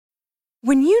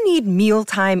When you need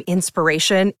mealtime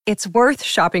inspiration, it's worth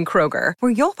shopping Kroger,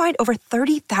 where you'll find over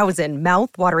 30,000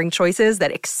 mouth-watering choices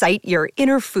that excite your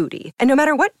inner foodie. And no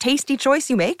matter what tasty choice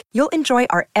you make, you'll enjoy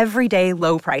our everyday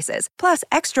low prices, plus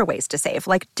extra ways to save,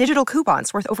 like digital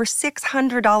coupons worth over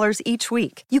 $600 each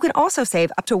week. You can also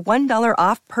save up to $1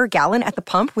 off per gallon at the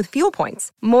pump with fuel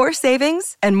points. More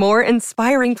savings and more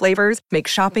inspiring flavors make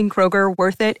shopping Kroger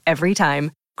worth it every time.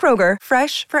 Kroger,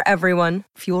 fresh for everyone.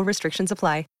 Fuel restrictions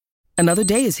apply. Another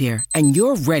day is here, and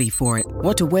you're ready for it.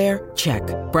 What to wear? Check.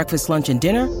 Breakfast, lunch, and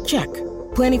dinner? Check.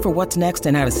 Planning for what's next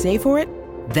and how to save for it?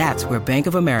 That's where Bank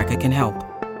of America can help.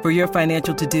 For your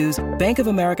financial to-dos, Bank of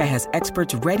America has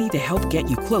experts ready to help get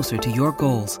you closer to your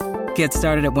goals. Get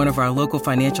started at one of our local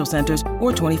financial centers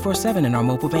or 24/7 in our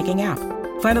mobile banking app.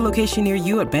 Find a location near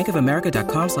you at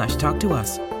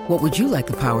bankofamerica.com/talktous. What would you like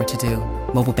the power to do?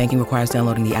 Mobile banking requires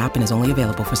downloading the app and is only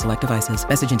available for select devices.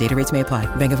 Message and data rates may apply.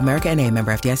 Bank of America N.A.,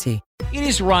 member FDIC. It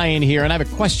is Ryan here, and I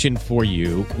have a question for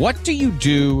you. What do you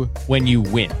do when you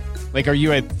win? Like, are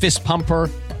you a fist pumper,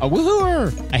 a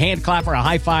woo-hooer, a hand clapper, a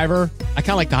high-fiver? I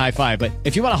kind of like the high-five, but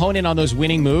if you want to hone in on those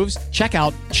winning moves, check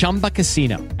out Chumba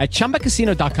Casino. At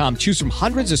ChumbaCasino.com, choose from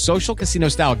hundreds of social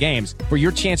casino-style games for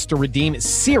your chance to redeem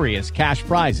serious cash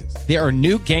prizes. There are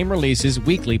new game releases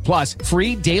weekly, plus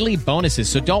free daily bonuses,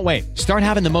 so don't wait. Start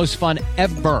having the most fun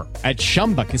ever at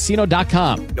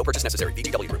ChumbaCasino.com. No purchase necessary.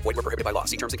 VGW Group. Void where prohibited by law.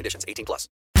 See terms and conditions. 18+.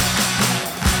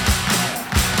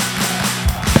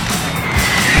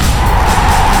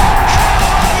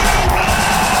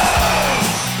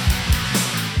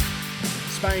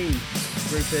 Spain,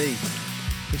 Group E.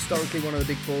 Historically one of the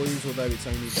big boys, although it's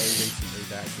only very recently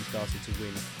they actually started to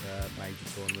win major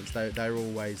tournaments. They're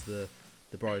always the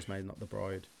bridesmaid, not the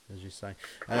bride, as you say.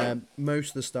 Most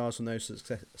of the stars from those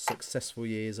successful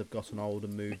years have gotten old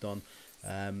and moved on.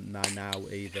 Now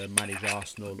either manage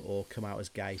Arsenal or come out as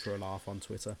gay for a laugh on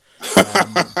Twitter.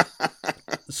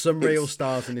 Some real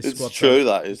stars in this squad. It's true,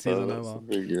 that is.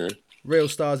 Real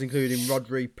stars including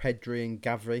Rodri, Pedri and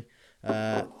Gavri.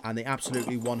 And the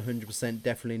absolutely 100%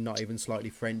 definitely not even slightly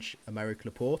French Aymeric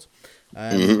Laporte.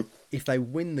 If they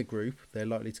win the group, they're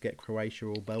likely to get Croatia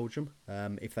or Belgium.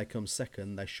 If they come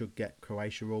second, they should get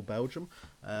Croatia or Belgium.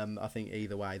 I think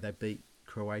either way they beat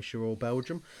Croatia or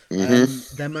Belgium.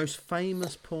 Their most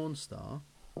famous porn star,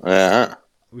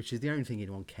 which is the only thing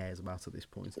anyone cares about at this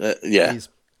point, is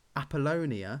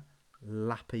Apollonia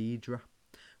Lapidra,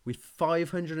 with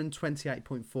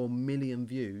 528.4 million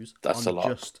views on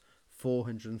just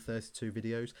 432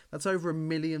 videos. That's over 1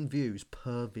 million views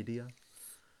per video.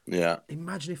 Yeah.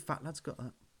 Imagine if Fat Lad's got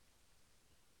that.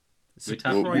 We'd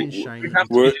have to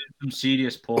do some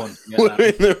serious porn. We're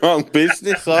in the wrong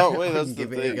business, aren't we? That's give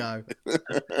the it thing. a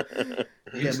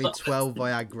go. Get me 12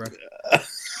 Viagra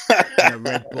and a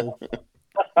Red Bull.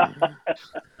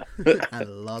 And a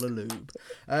lot of lube.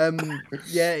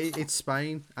 It's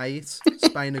Spain.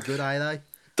 Spain are good, are they?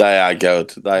 They are good.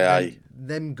 They are.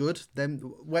 Them good.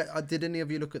 Did any of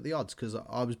you look at the odds? Because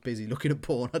I was busy looking at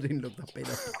porn. I didn't look that bit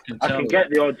up. I can get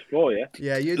the odds for you.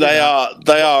 Yeah, you. They are.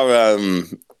 They're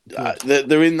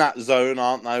in that zone,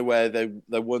 aren't they? Where they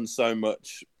won so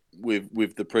much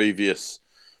with the previous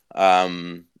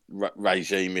regime,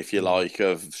 if you like,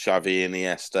 of Xavi,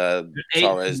 Iniesta,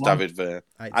 Torres, David Villa.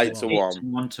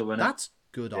 8-1 to win. That's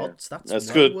good odds. That's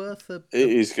good. Worth it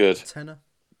is good. Tenner.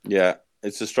 Yeah,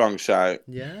 it's a strong shout.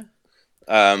 Yeah.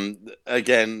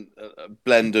 Again, a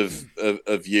blend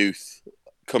of youth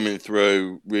coming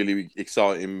through, really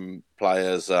exciting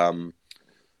players. Ansu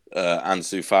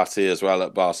Fati as well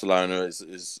at Barcelona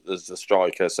is a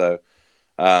striker. So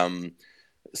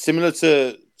similar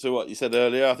to what you said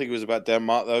earlier, I think it was about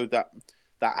Denmark though, that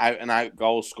out and out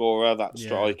goal scorer, that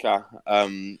striker.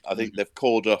 I think they've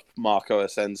called up Marco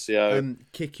Asensio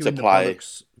kick you to in the play.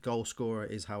 bollocks goal scorer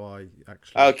is how I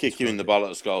actually. I'll kick you in the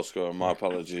bollocks goal scorer. My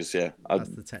apologies. Yeah, I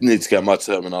need to get my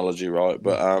terminology right,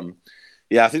 but I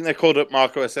think they called up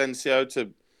Marco Asensio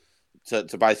to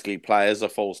basically play as a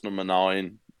false number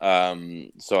 9.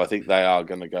 So I think they are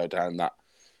going to go down that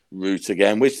route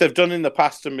again, which they've done in the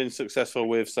past and been successful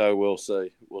with. So we'll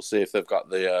see. We'll see if they've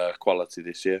got the quality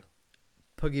this year.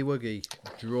 Puggy Wuggy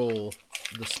draw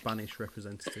the Spanish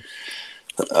representatives.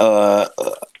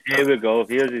 Here we go.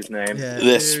 Here's his name. Yeah,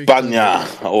 the Spania.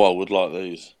 Oh, I would like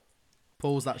these.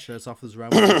 Pulls that shirt off as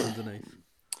round underneath.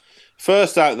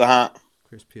 First out the hat,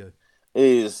 Chris Pugh,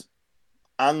 is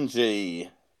Angie.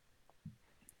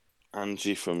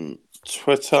 Angie from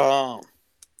Twitter.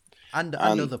 And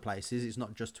other places. It's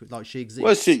not just Twitter. Like, she exists.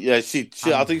 Well, she I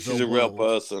think she's a real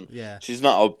person. Yeah. She's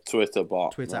not a Twitter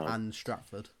bot. Twitter and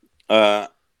Stratford.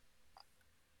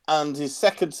 and his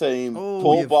second team, Oh,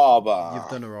 Paul Barber. You've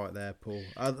done it right there, Paul.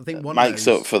 I think one makes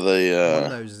of those, up for the.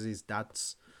 one of those is his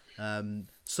dad's.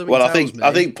 Well, I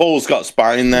think Paul's got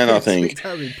Spain then. I think.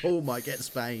 Tell me, Paul might get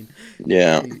Spain.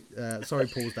 Yeah. Sorry,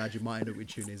 Paul's dad. You might end up with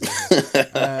Tunisia.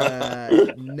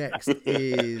 Next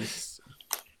is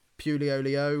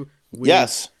Pugliolio.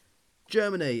 Yes.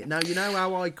 Germany. Now, you know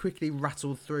how I quickly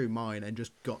rattled through mine and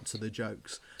just got to the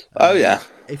jokes? Oh, yeah.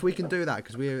 If we can do that,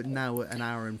 because we're now at an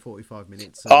hour and 45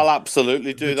 minutes. I'll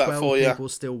absolutely do that for you. 12 people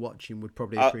still watching would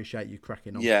probably appreciate you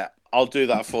cracking on. Yeah, I'll do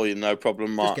that for you, no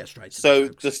problem, Mark. Just get straight to so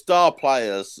the star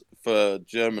players for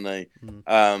Germany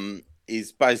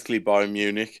is basically Bayern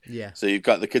Munich. Yeah. So you've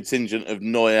got the contingent of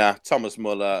Neuer, Thomas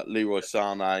Muller, Leroy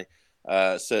Sané,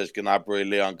 Serge Gnabry,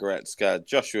 Leon Goretzka,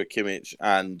 Joshua Kimmich,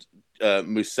 and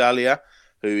Musiala,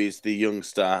 who is the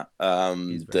youngster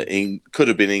that could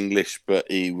have been English, but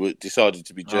he decided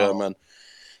to be German.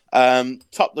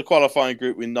 Topped the qualifying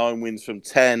group with 9 wins from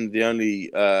 10. The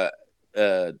only error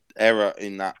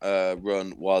in that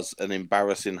run was an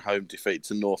embarrassing home defeat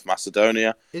to North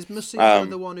Macedonia. Is Musiala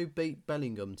the one who beat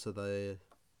Bellingham to the?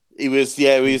 He was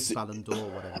Ballon d'Or,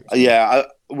 whatever. I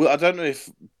don't know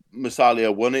if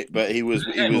Musiala won it, but he was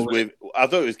with. I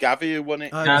thought it was Gavi who won it.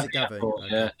 Oh, was it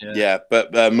Gavi? Yeah,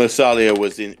 but Musiala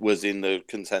was in the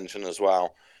contention as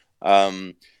well.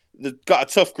 They've got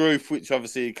a tough group, which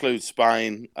obviously includes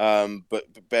Spain.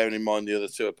 But bearing in mind the other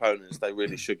two opponents, they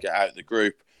really should get out of the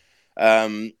group.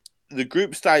 The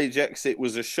group stage exit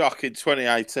was a shock in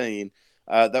 2018.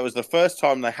 That was the first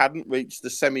time they hadn't reached the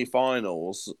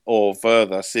semi-finals or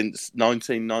further since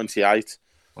 1998.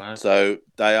 Wow. So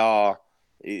they are.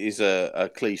 It is a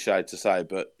cliche to say,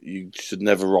 but you should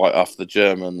never write off the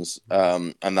Germans,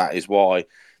 and that is why.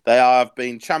 They have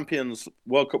been champions,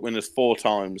 World Cup winners 4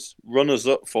 times,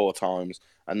 runners-up 4 times,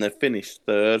 and they've finished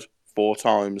third 4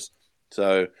 times.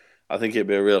 So I think it'd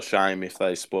be a real shame if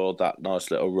they spoiled that nice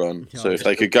little run. So if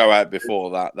they could go out before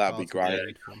that, that'd be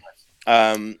great.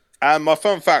 And my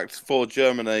fun fact for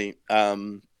Germany,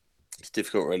 it's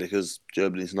difficult really because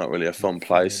Germany's not really a fun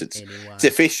place. It's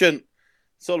efficient.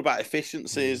 It's all about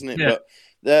efficiency, isn't it? Yeah.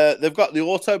 But they've got the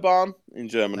Autobahn in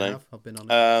Germany. I've been on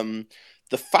it.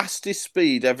 The fastest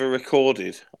speed ever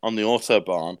recorded on the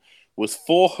Autobahn was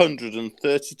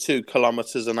 432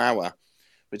 kilometers an hour,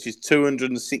 which is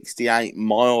 268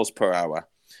 miles per hour,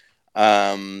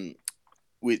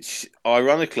 which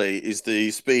ironically is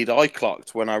the speed I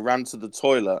clocked when I ran to the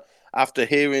toilet after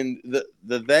hearing the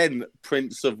then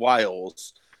Prince of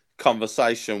Wales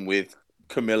conversation with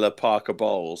Camilla Parker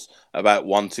Bowles about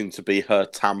wanting to be her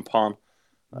tampon.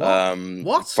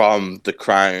 What? From The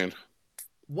Crown.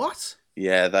 What?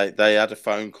 Yeah, they had a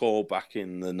phone call back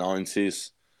in the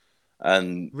 90s.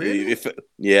 And really?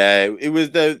 It was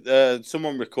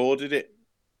someone recorded it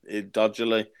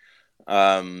dodgily.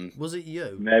 Was it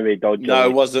you? Maybe dodgily. No,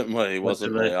 it wasn't me. It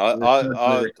wasn't me.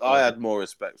 I had more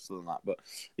respect than that. But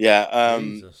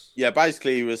yeah,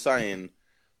 basically he was saying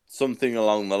something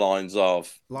along the lines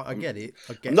of, like, I get it.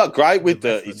 I'm not great with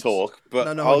dirty talk,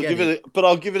 but I'll give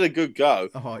it a good go.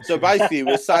 So basically, he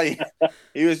was saying,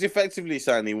 he was effectively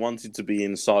saying he wanted to be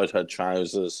inside her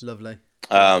trousers. Lovely.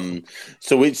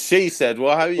 So which she said,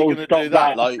 well, how are you going to do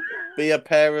that? Like, be a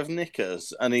pair of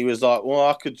knickers? And he was like, well,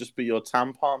 I could just be your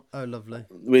tampon. Oh, lovely.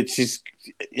 Which is,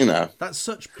 that's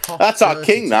such posh. That's our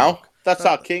king now. That's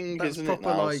our king, isn't it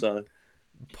now? Like, so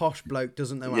posh bloke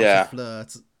doesn't know how to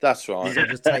flirt. That's right. He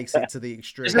just takes it to the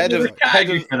extreme. Head of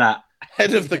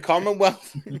the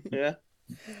Commonwealth. Yeah.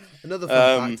 Another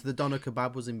fun fact: the doner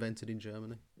kebab was invented in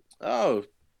Germany. Oh,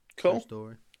 cool. True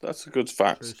story. That's a good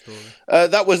fact. True story.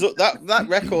 That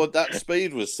record, that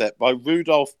speed was set by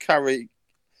Rudolf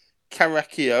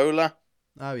Caracciola.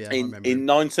 Oh yeah, in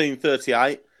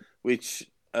 1938, which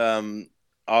I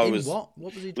was. What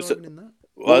was he driving in that?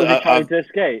 Was he trying to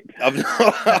escape? I've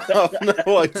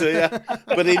no idea.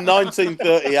 But in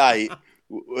 1938,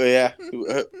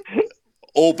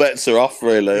 all bets are off,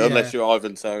 really, unless you're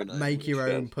Ivan Toney. Make your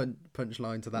own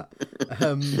punchline to that.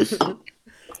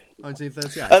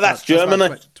 1938. That's Germany.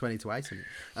 20 to 8.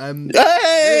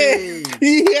 Hey!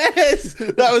 Yes!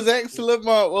 That was excellent,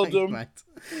 Mark. Well done. Mate.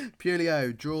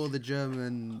 Pulio, draw the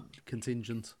German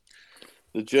contingent.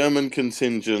 The German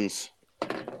contingent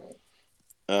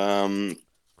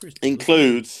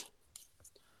includes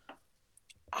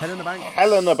Helena Banks.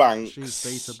 Helena Banks. She's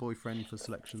beat her boyfriend for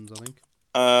selections, I think.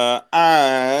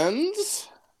 And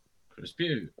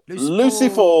Lucy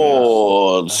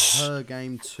Ford. Her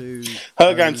game 2.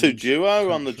 Her game 2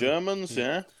 duo on the Germans,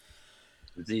 yeah.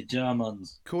 The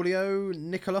Germans. Coolio,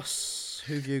 Nicholas.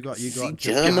 Who've you got? You got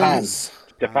Germans.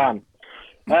 Japan.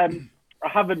 I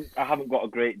haven't got a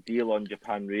great deal on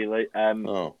Japan really.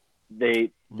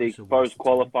 They first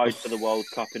qualified for the World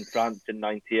Cup in France in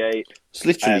 '98. It's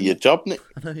literally your job, Nick.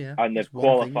 I know, yeah. And they've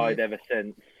qualified ever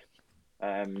since.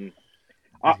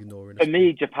 For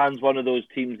me, Japan's one of those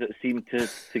teams that seem to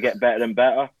get better and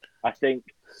better. I think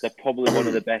they're probably one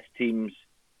of the best teams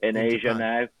in Asia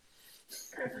now.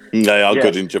 They are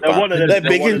good in Japan. They're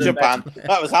big in Japan.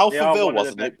 That was Alphaville,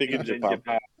 wasn't it? Big in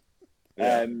Japan.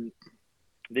 Yeah.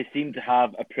 They seem to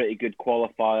have a pretty good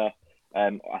qualifier.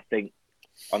 I think,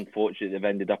 unfortunately, they've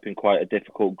ended up in quite a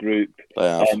difficult group.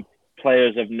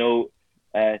 Players of note,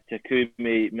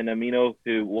 Takumi Minamino,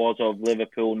 who was of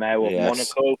Liverpool, now of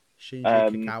Monaco. Shinji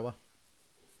Kagawa.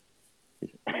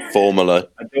 Formerly.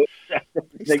 I don't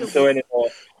think so anymore.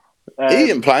 He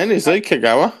didn't play, is he,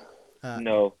 Kagawa?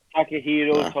 No.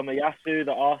 Takehiro Tomoyasu,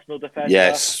 the Arsenal defender.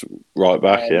 Yes, right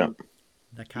back, You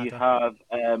have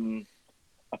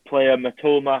a player,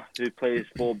 Matoma, who plays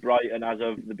for Brighton as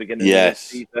of the beginning of the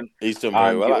season. He's done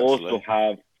very well, you also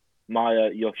have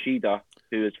Maya Yoshida,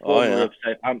 who is formerly of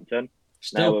Southampton,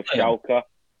 now of Schalke.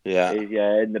 Yeah. He's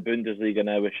in the Bundesliga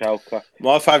now with Schalke.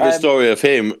 My favourite story of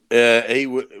him,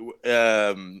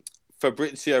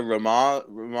 Fabrizio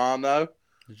Romano,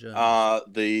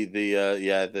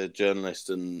 the journalist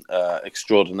and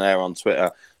extraordinaire on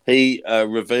Twitter, he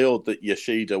revealed that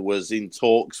Yoshida was in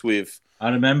talks with. I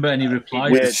remember, and he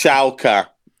replied with Schalke.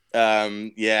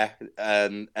 And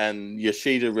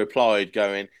Yoshida replied,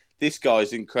 going, "This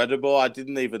guy's incredible. I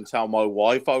didn't even tell my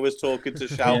wife I was talking to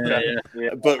Schalke,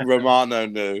 but Romano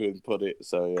knew and put it."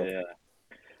 So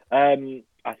I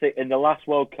think in the last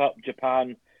World Cup,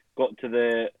 Japan got to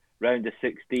the round of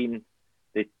 16.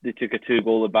 They took a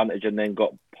 2-goal advantage and then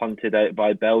got punted out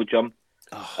by Belgium.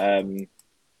 So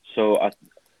I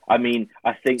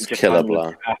think Japan will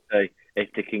be happy if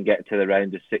they can get to the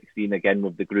round of 16 again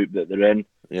with the group that they're in.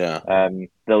 Yeah.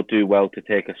 They'll do well to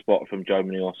take a spot from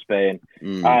Germany or Spain.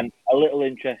 And a little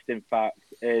interesting fact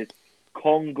is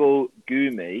Congo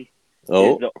Gumi is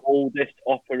the oldest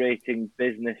operating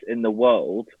business in the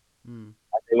world.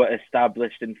 They were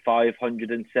established in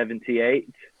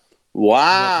 578.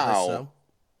 Wow.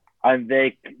 And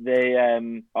they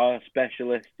are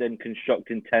specialists in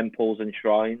constructing temples and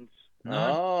shrines.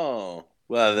 Oh.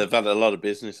 Well, they've had a lot of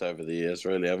business over the years,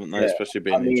 really, haven't they? Especially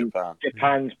being in Japan.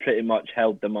 Japan's pretty much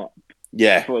held them up.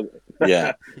 Yeah. For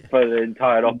the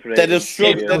entire operation. They'd have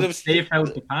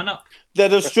held Japan up.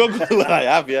 They'd have struggled. Well, they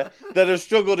have, yeah. They'd have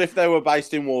struggled if they were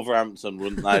based in Wolverhampton,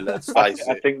 wouldn't they? Let's face it.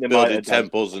 I think they building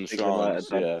temples and shrines.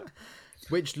 Yeah.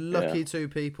 Which lucky two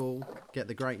people get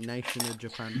the great nation of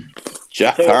Japan?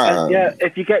 Japan. So,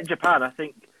 if you get Japan, I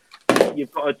think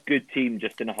you've got a good team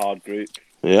just in a hard group.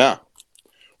 Yeah.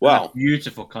 Well, a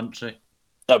beautiful country.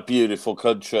 A beautiful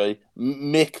country.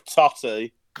 Mick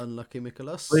Totti. Unlucky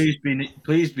Nicholas. Please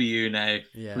be you now.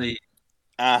 Yeah. Please.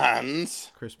 And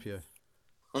Chris Pugh.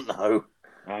 No.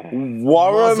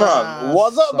 Warriman.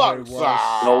 Was a boxer.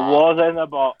 There was in the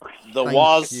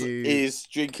box. Is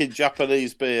drinking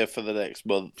Japanese beer for the next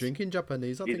month. Drinking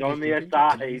Japanese. I He's think on the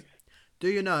aside. Do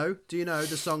you know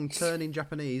the song Turning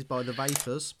Japanese by the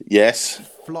Vapors? Yes.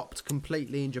 Flopped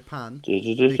completely in Japan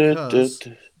because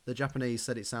the Japanese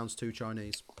said it sounds too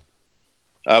Chinese.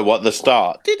 What, the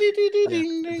start?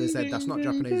 They said that's not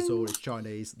Japanese at all, it's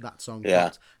Chinese. That song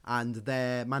flopped. And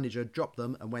their manager dropped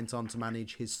them and went on to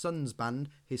manage his son's band.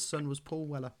 His son was Paul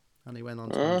Weller, and he went on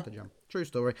to manage the Jam. True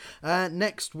story.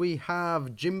 Next we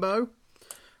have Jimbo.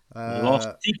 Los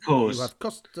Ticos. You have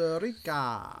Costa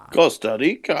Rica. Costa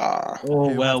Rica.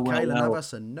 Oh, well.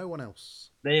 Navas and no one else.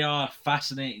 They are a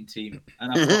fascinating team,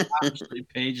 and I've got absolutely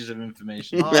pages of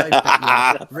information.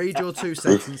 Read your 2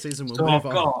 sentences and we'll move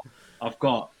on. I've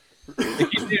got.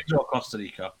 If you do draw Costa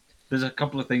Rica, there's a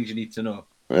couple of things you need to know.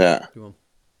 Yeah. Go on.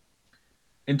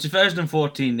 In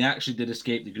 2014, they actually did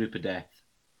escape the group of death.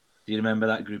 Do you remember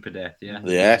that group of death? Yeah.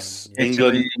 Yes.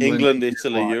 England,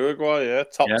 Italy, Uruguay. Yeah,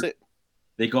 topped it.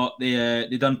 They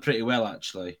done pretty well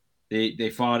actually. They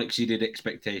far exceeded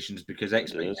expectations because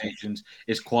expectations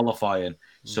is qualifying.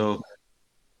 So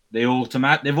they've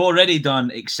already done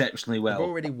exceptionally well. They've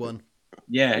already won.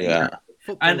 Yeah.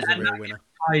 Football's a real winner.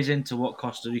 Ties into what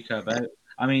Costa Rica are about.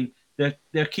 I mean,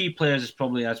 their key players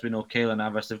probably has been Keylor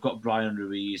Navas. They've got Brian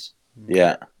Ruiz,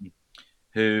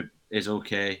 who is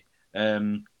okay,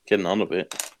 getting on a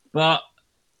bit. But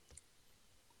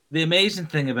the amazing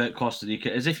thing about Costa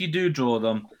Rica is if you do draw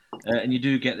them and you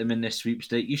do get them in this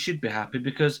sweepstake, you should be happy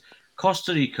because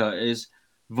Costa Rica is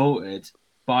voted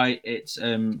by its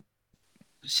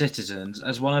citizens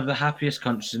as one of the happiest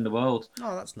countries in the world.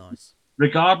 Oh, that's nice.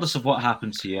 Regardless of what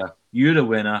happens here, you're a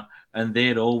winner and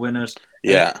they're all winners.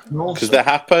 Yeah, because they're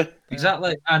happy.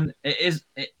 Exactly. And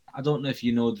I don't know if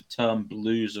you know the term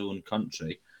blue zone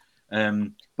country.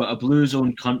 But a blue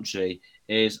zone country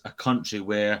is a country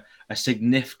where a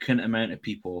significant amount of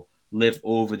people live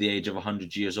over the age of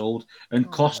 100 years old,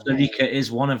 and Costa Rica is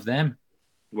one of them.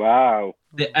 Wow.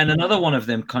 And another one of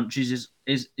them countries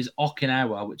is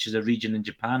Okinawa, which is a region in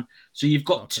Japan. So you've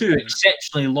got two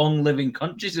exceptionally long-living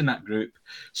countries in that group.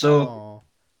 So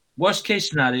worst case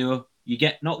scenario, you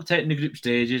get knocked out in the group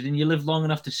stages and you live long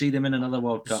enough to see them in another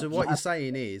World Cup. So what you're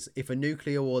saying is, if a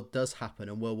nuclear war does happen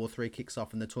and World War III kicks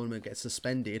off and the tournament gets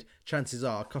suspended, chances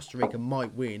are Costa Rica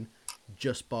might win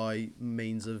just by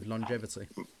means of longevity.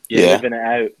 Yeah, living it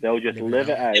out. They'll just live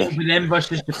it out. It'll be them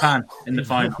versus Japan in the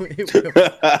final.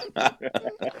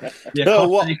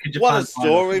 What a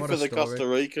story for the Costa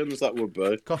Ricans that would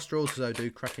be. Costa also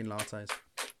do cracking lattes.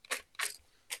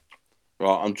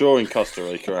 Right, I'm drawing Costa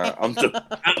Rica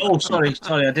out. Sorry,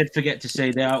 I did forget to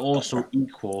say they are also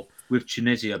equal with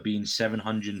Tunisia being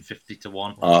 750 to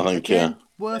 1. Oh, thank you.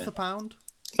 Worth a pound.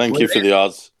 Thank you for the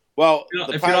odds. Well,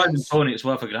 if you're not Tony, it's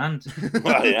worth £1,000.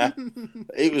 Well, yeah,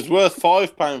 it was worth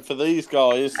 £5 for these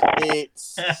guys.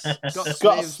 It's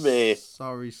Scott Smith.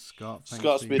 Sorry, Scott.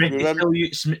 Scott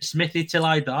Smith. Smithy till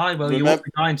I die. Well, you won't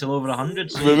be dying till over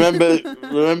 100. So.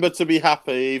 Remember to be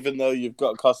happy, even though you've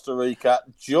got Costa Rica.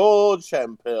 George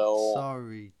Hemphill.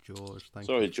 Sorry, George.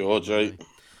 Sorry, George.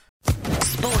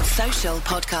 Sports Social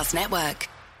Podcast Network.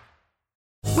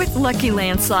 With Lucky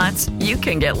Land Slots, you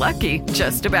can get lucky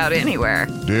just about anywhere.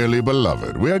 Dearly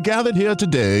beloved, we are gathered here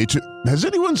today to... Has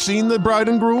anyone seen the bride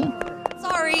and groom?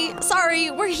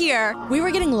 Sorry, we're here. We were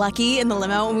getting lucky in the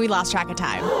limo and we lost track of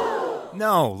time.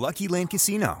 No, Lucky Land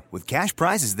Casino, with cash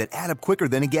prizes that add up quicker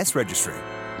than a guest registry.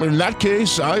 In that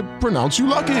case, I pronounce you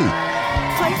lucky.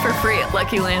 Play for free at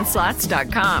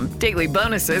LuckyLandSlots.com. Daily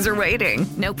bonuses are waiting.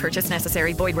 No purchase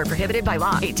necessary. Void where prohibited by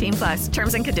law. 18+.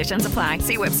 Terms and conditions apply.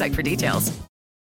 See website for details.